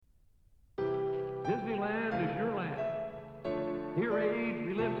Disneyland is your land. Here age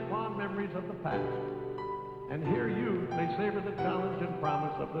relives fond memories of the past, and here youth may savor the challenge and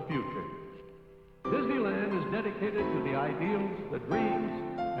promise of the future. Disneyland is dedicated to the ideals, the dreams,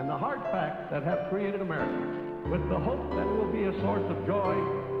 and the hard facts that have created America, with the hope that it will be a source of joy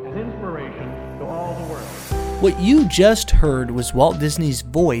and inspiration to all the world. What you just heard was Walt Disney's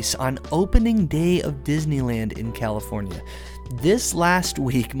voice on opening day of Disneyland in California. This last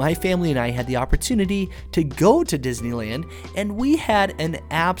week, my family and I had the opportunity to go to Disneyland, and we had an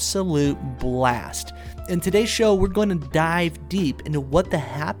absolute blast. In today's show, we're going to dive deep into what the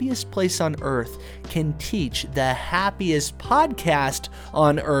happiest place on earth can teach the happiest podcast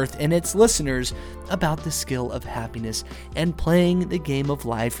on earth and its listeners about the skill of happiness and playing the game of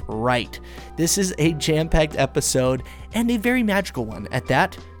life right. This is a jam-packed episode and a very magical one at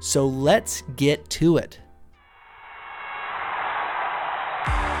that, so let's get to it.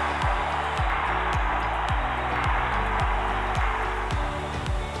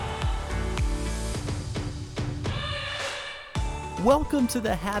 Welcome to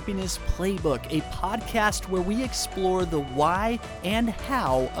the Happiness Playbook, a podcast where we explore the why and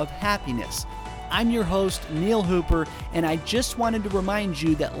how of happiness. I'm your host, Neil Hooper, and I just wanted to remind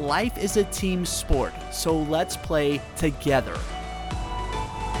you that life is a team sport, so let's play together.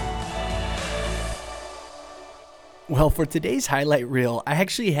 Well, for today's highlight reel, I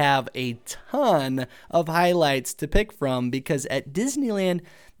actually have a ton of highlights to pick from because at Disneyland,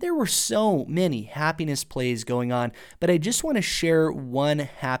 there were so many happiness plays going on, but I just want to share one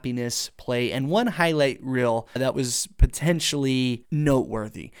happiness play and one highlight reel that was potentially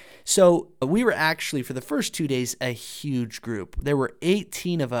noteworthy. So we were actually, for the first 2 days, a huge group. There were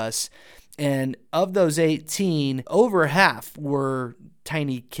 18 of us, and of those 18, over half were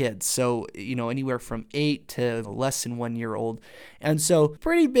tiny kids. So, anywhere from 8 to less than 1 year old. And so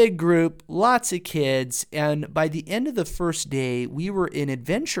pretty big group, lots of kids. And by the end of the first day, we were in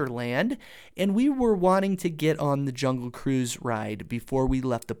Adventureland and we were wanting to get on the Jungle Cruise ride before we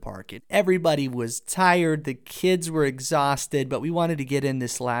left the park. And everybody was tired. The kids were exhausted, but we wanted to get in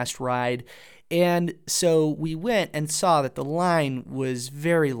this last ride. And so we went and saw that the line was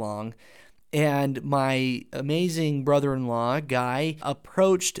very long. And my amazing brother-in-law, Guy,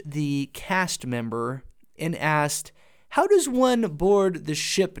 approached the cast member and asked, "How does one board the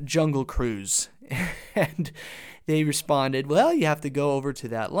ship Jungle Cruise?" And they responded, "Well, you have to go over to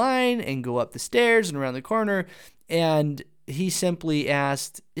that line and go up the stairs and around the corner." And he simply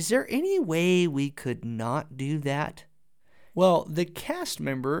asked, "Is there any way we could not do that?" Well, the cast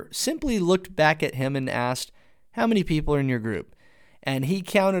member simply looked back at him and asked, "How many people are in your group?" And he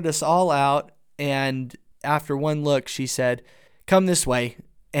counted us all out, and after one look, she said, "Come this way."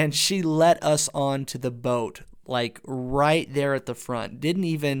 And she let us onto the boat, like right there at the front. Didn't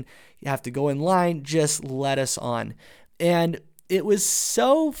even have to go in line, just let us on. And it was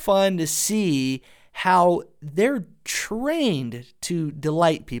so fun to see how they're trained to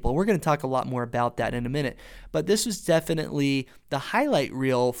delight people. We're going to talk a lot more about that in a minute. But this was definitely the highlight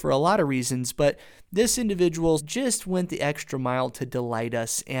reel for a lot of reasons. But this individual just went the extra mile to delight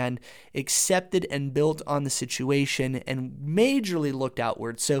us and accepted and built on the situation and majorly looked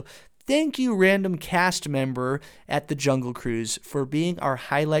outward. So thank you, random cast member at the Jungle Cruise, for being our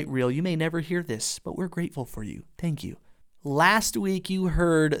highlight reel. You may never hear this, but we're grateful for you. Thank you. Last week, you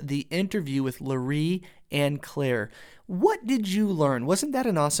heard the interview with Larry and Claire. What did you learn? Wasn't that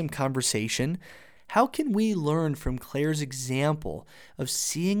an awesome conversation? How can we learn from Claire's example of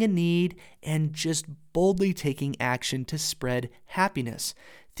seeing a need and just boldly taking action to spread happiness?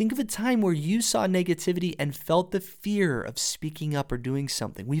 Think of a time where you saw negativity and felt the fear of speaking up or doing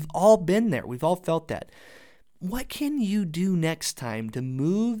something. We've all been there. We've all felt that. What can you do next time to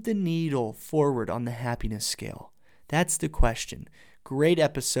move the needle forward on the happiness scale? That's the question. Great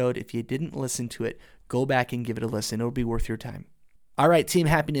episode. If you didn't listen to it, go back and give it a listen. It'll be worth your time. All right, Team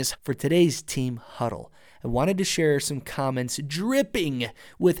Happiness, for today's Team Huddle, I wanted to share some comments dripping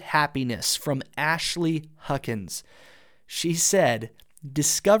with happiness from Ashley Huckins. She said,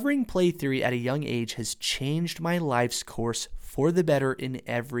 "Discovering play theory at a young age has changed my life's course for the better in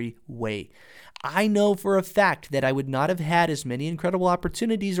every way. I know for a fact that I would not have had as many incredible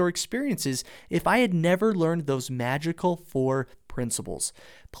opportunities or experiences if I had never learned those magical 4 principles.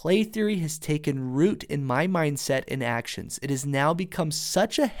 Play theory has taken root in my mindset and actions. It has now become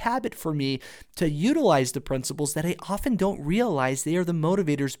such a habit for me to utilize the principles that I often don't realize they are the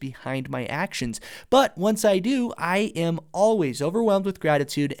motivators behind my actions. But once I do, I am always overwhelmed with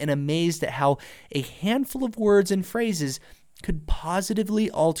gratitude and amazed at how a handful of words and phrases could positively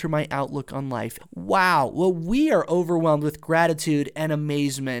alter my outlook on life. Wow. Well, we are overwhelmed with gratitude and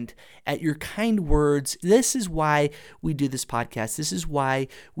amazement at your kind words. This is why we do this podcast. This is why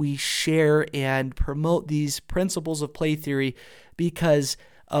we share and promote these principles of play theory, because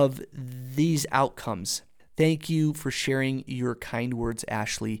of these outcomes. Thank you for sharing your kind words,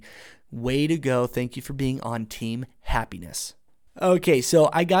 Ashley. Way to go. Thank you for being on Team Happiness. Okay, so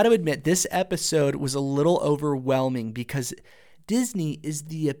I got to admit, this episode was a little overwhelming because Disney is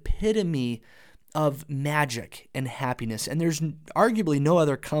the epitome of magic and happiness. And there's arguably no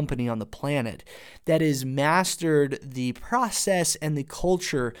other company on the planet that has mastered the process and the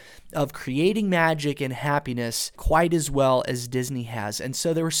culture of creating magic and happiness quite as well as Disney has. And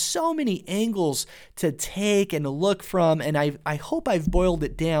so there were so many angles to take and to look from, and I hope I've boiled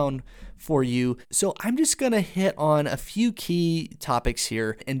it down for you. So I'm just going to hit on a few key topics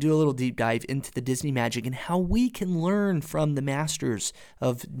here and do a little deep dive into the Disney magic and how we can learn from the masters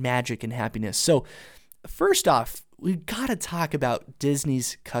of magic and happiness. So first off, we've got to talk about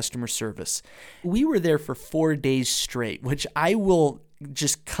Disney's customer service. We were there for 4 days straight, which I will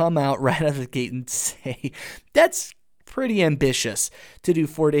just come out right out of the gate and say, that's pretty ambitious to do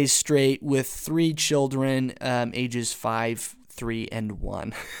 4 days straight with 3 children, ages 5, 3, and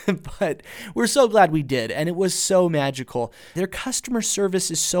 1. But we're so glad we did, and it was so magical. Their customer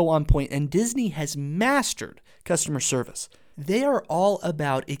service is so on point, and Disney has mastered customer service. They are all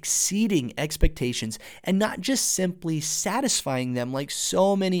about exceeding expectations and not just simply satisfying them like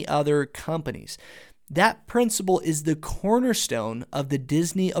so many other companies. That principle is the cornerstone of the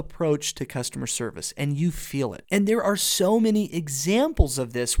Disney approach to customer service, and you feel it. And there are so many examples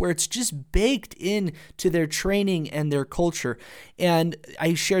of this where it's just baked into their training and their culture. And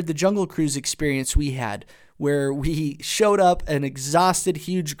I shared the Jungle Cruise experience we had, where we showed up an exhausted,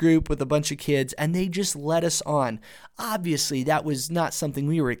 huge group with a bunch of kids, and they just led us on. Obviously, that was not something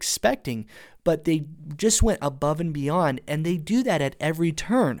we were expecting, but they just went above and beyond, and they do that at every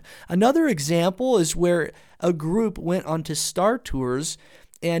turn. Another example is where a group went onto Star Tours,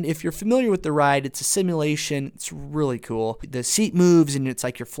 and if you're familiar with the ride, it's a simulation. It's really cool. The seat moves, and it's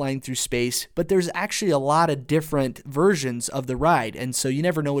like you're flying through space, but there's actually a lot of different versions of the ride, and so you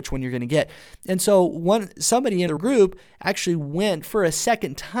never know which one you're going to get. And so somebody in the group actually went for a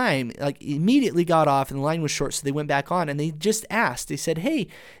second time, like immediately got off, and the line was short, so they went back on, and they just asked. They said, hey,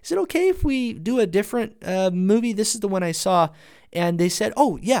 is it okay if we do a different movie? This is the one I saw. And they said,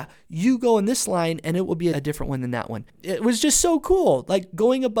 oh, yeah, you go in this line and it will be a different one than that one. It was just so cool, like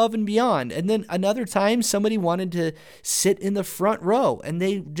going above and beyond. And then another time, somebody wanted to sit in the front row, and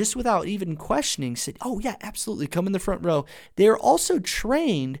they just without even questioning said, oh, yeah, absolutely, come in the front row. They're also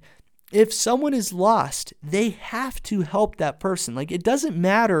trained. If someone is lost, they have to help that person. Like, it doesn't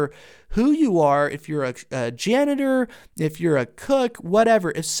matter who you are, if you're a janitor, if you're a cook,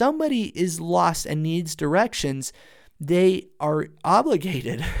 whatever. If somebody is lost and needs directions, they are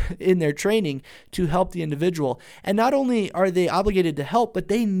obligated in their training to help the individual. And not only are they obligated to help, but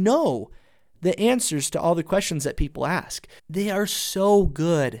they know the answers to all the questions that people ask. They are so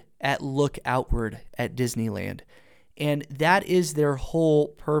good at look outward at Disneyland. And that is their whole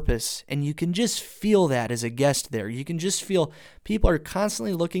purpose. And you can just feel that as a guest there. You can just feel people are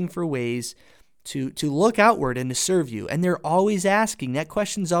constantly looking for ways to look outward and to serve you. And they're always asking. That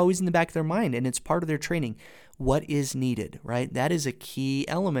question's always in the back of their mind, and it's part of their training. What is needed, right? That is a key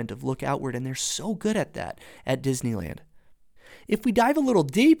element of look outward, and they're so good at that at Disneyland. If we dive a little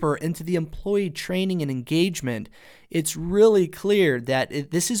deeper into the employee training and engagement, it's really clear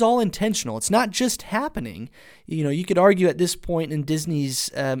that this is all intentional. It's not just happening. You know, you could argue at this point in Disney's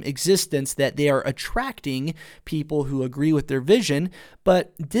existence that they are attracting people who agree with their vision,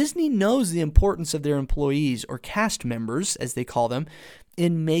 but Disney knows the importance of their employees, or cast members, as they call them,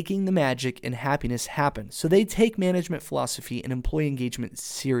 in making the magic and happiness happen. So they take management philosophy and employee engagement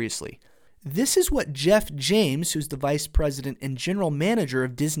seriously. This is what Jeff James, who's the vice president and general manager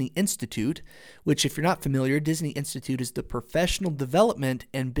of Disney Institute, which, if you're not familiar, Disney Institute is the professional development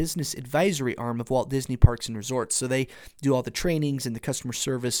and business advisory arm of Walt Disney Parks and Resorts. So they do all the trainings and the customer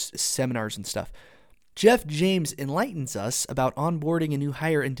service seminars and stuff. Jeff James enlightens us about onboarding a new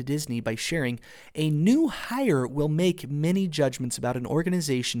hire into Disney by sharing, a new hire will make many judgments about an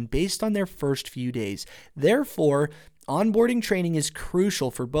organization based on their first few days. Therefore, onboarding training is crucial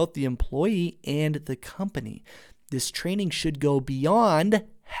for both the employee and the company. This training should go beyond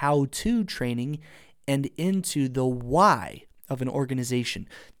how-to training and into the why of an organization.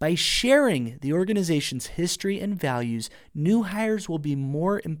 By sharing the organization's history and values, new hires will be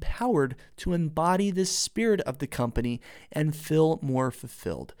more empowered to embody the spirit of the company and feel more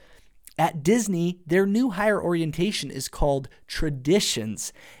fulfilled. At Disney, their new hire orientation is called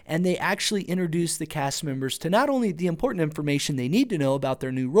Traditions, and they actually introduce the cast members to not only the important information they need to know about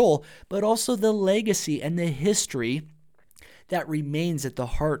their new role, but also the legacy and the history that remains at the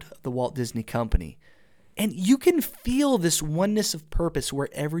heart of the Walt Disney Company. And you can feel this oneness of purpose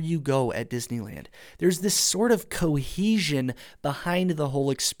wherever you go at Disneyland. There's this sort of cohesion behind the whole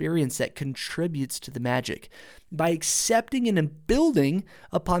experience that contributes to the magic. By accepting and building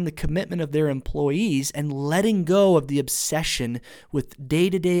upon the commitment of their employees and letting go of the obsession with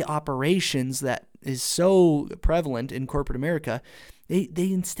day-to-day operations that is so prevalent in corporate America,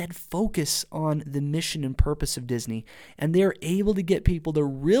 they instead focus on the mission and purpose of Disney, and they're able to get people to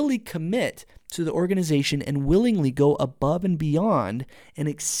really commit to the organization and willingly go above and beyond and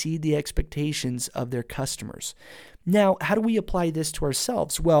exceed the expectations of their customers. Now, how do we apply this to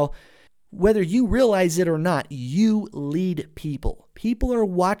ourselves? Well, whether you realize it or not, you lead people. People are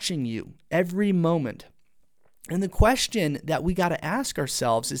watching you every moment. And the question that we got to ask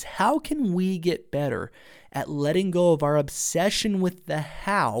ourselves is, how can we get better at letting go of our obsession with the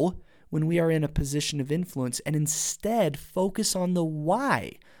how when we are in a position of influence and instead focus on the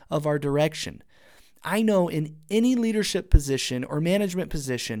why of our direction? I know in any leadership position or management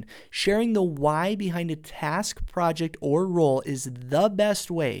position, sharing the why behind a task, project, or role is the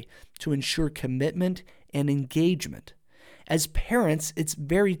best way to ensure commitment and engagement. As parents, it's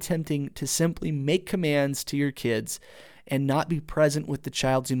very tempting to simply make commands to your kids and not be present with the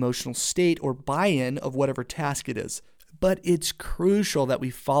child's emotional state or buy-in of whatever task it is. But it's crucial that we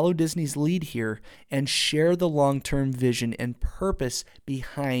follow Disney's lead here and share the long-term vision and purpose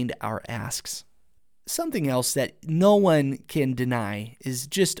behind our asks. Something else that no one can deny is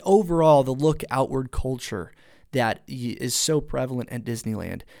just overall the look outward culture that is so prevalent at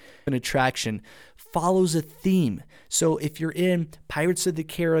Disneyland. An attraction follows a theme. So if you're in Pirates of the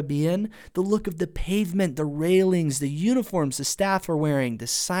Caribbean, the look of the pavement, the railings, the uniforms the staff are wearing, the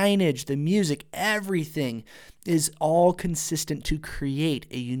signage, the music, everything is all consistent to create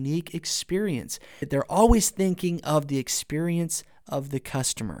a unique experience. They're always thinking of the experience of the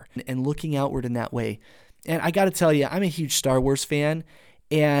customer and looking outward in that way. And I got to tell you, I'm a huge Star Wars fan.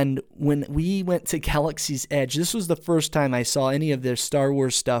 And when we went to Galaxy's Edge, this was the first time I saw any of their Star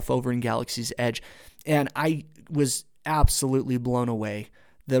Wars stuff over in Galaxy's Edge, and I was absolutely blown away.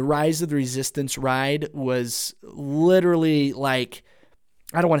 The Rise of the Resistance ride was literally like,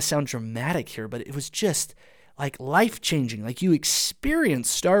 I don't want to sound dramatic here, but it was just like life-changing. Like, you experience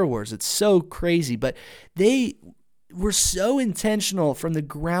Star Wars. It's so crazy, but they were so intentional from the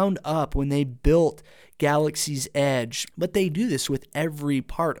ground up when they built Galaxy's Edge, but they do this with every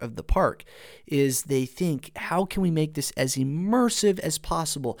part of the park, is they think, how can we make this as immersive as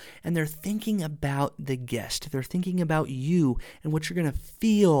possible? And they're thinking about the guest. They're thinking about you and what you're going to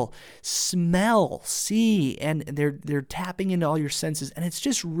feel, smell, see, and they're tapping into all your senses, and it's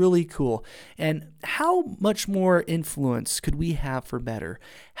just really cool. And how much more influence could we have for better?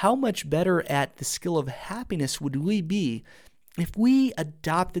 How much better at the skill of happiness would we be if we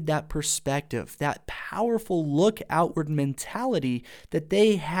adopted that perspective, that powerful look outward mentality that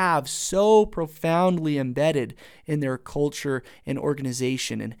they have so profoundly embedded in their culture and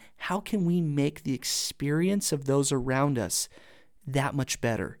organization? And how can we make the experience of those around us that much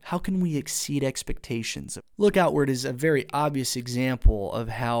better? How can we exceed expectations? Look outward is a very obvious example of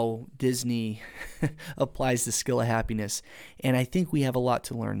how Disney applies the skill of happiness, and I think we have a lot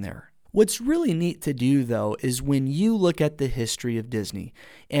to learn there. What's really neat to do, though, is when you look at the history of Disney,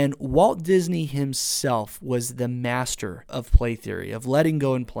 and Walt Disney himself was the master of play theory, of letting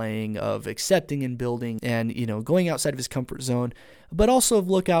go and playing, of accepting and building, and, going outside of his comfort zone, but also of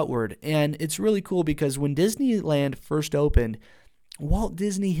look outward. And it's really cool because when Disneyland first opened, Walt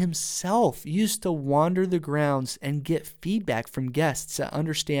Disney himself used to wander the grounds and get feedback from guests to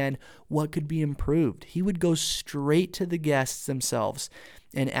understand what could be improved. He would go straight to the guests themselves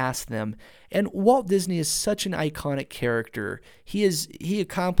and ask them. And Walt Disney is such an iconic character. He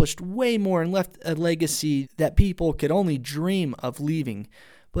accomplished way more and left a legacy that people could only dream of leaving.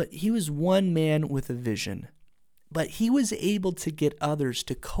 But he was one man with a vision. But he was able to get others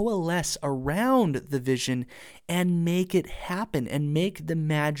to coalesce around the vision and make it happen and make the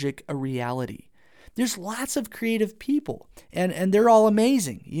magic a reality. There's lots of creative people, and they're all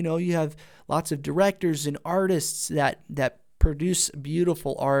amazing. You have lots of directors and artists that produce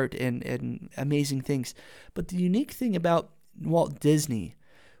beautiful art and amazing things. But the unique thing about Walt Disney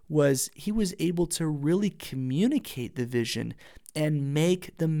was he was able to really communicate the vision and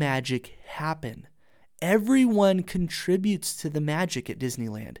make the magic happen. Everyone contributes to the magic at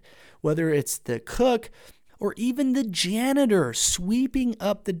Disneyland, whether it's the cook or even the janitor sweeping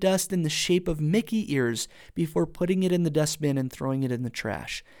up the dust in the shape of Mickey ears before putting it in the dustbin and throwing it in the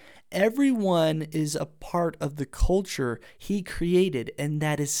trash. Everyone is a part of the culture he created, and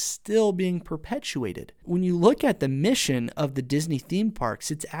that is still being perpetuated. When you look at the mission of the Disney theme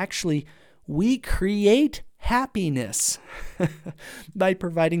parks, it's actually, we create happiness by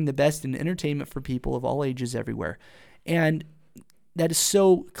providing the best in entertainment for people of all ages everywhere. And that is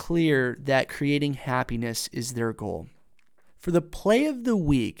so clear that creating happiness is their goal. For the play of the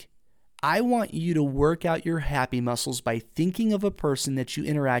week, I want you to work out your happy muscles by thinking of a person that you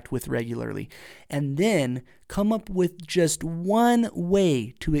interact with regularly, and then come up with just one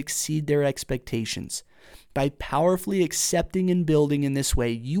way to exceed their expectations. By powerfully accepting and building in this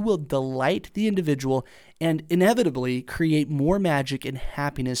way, you will delight the individual and inevitably create more magic and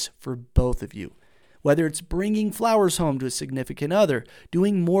happiness for both of you. Whether it's bringing flowers home to a significant other,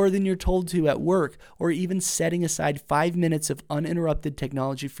 doing more than you're told to at work, or even setting aside 5 minutes of uninterrupted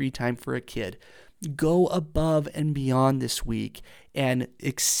technology-free time for a kid, go above and beyond this week and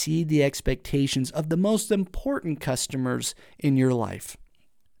exceed the expectations of the most important customers in your life.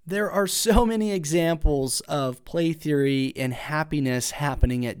 There are so many examples of play theory and happiness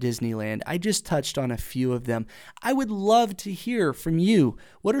happening at Disneyland. I just touched on a few of them. I would love to hear from you.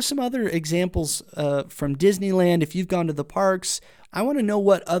 What are some other examples from Disneyland? If you've gone to the parks, I want to know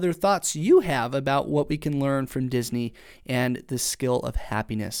what other thoughts you have about what we can learn from Disney and the skill of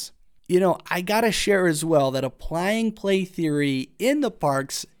happiness. You know, I got to share as well that applying play theory in the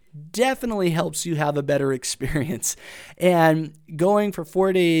parks definitely helps you have a better experience. And going for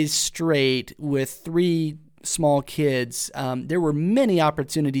 4 days straight with 3 small kids, there were many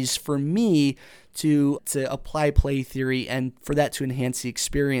opportunities for me to apply play theory and for that to enhance the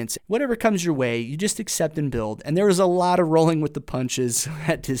experience. Whatever comes your way, you just accept and build. And there was a lot of rolling with the punches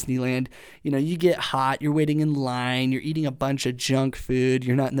at Disneyland. You know, you get hot, you're waiting in line, you're eating a bunch of junk food,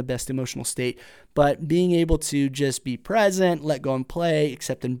 you're not in the best emotional state. But being able to just be present, let go and play,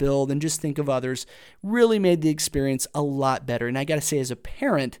 accept and build, and just think of others really made the experience a lot better. And I got to say, as a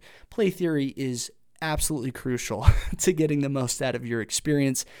parent, play theory is absolutely crucial to getting the most out of your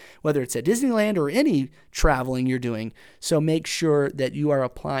experience, whether it's at Disneyland or any traveling you're doing. So make sure that you are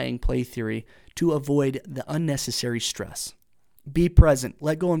applying play theory to avoid the unnecessary stress. Be present,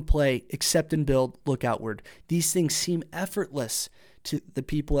 let go and play, accept and build, look outward. These things seem effortless to the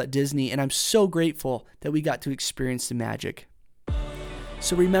people at Disney, and I'm so grateful that we got to experience the magic.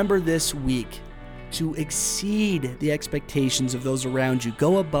 So remember this week to exceed the expectations of those around you.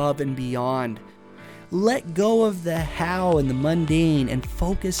 Go above and beyond. Let go of the how and the mundane and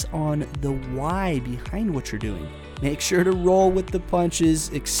focus on the why behind what you're doing. Make sure to roll with the punches,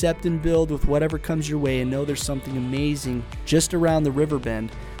 accept and build with whatever comes your way, and know there's something amazing just around the river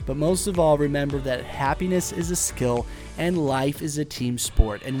bend. But most of all, remember that happiness is a skill and life is a team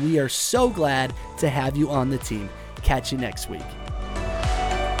sport. And we are so glad to have you on the team. Catch you next week.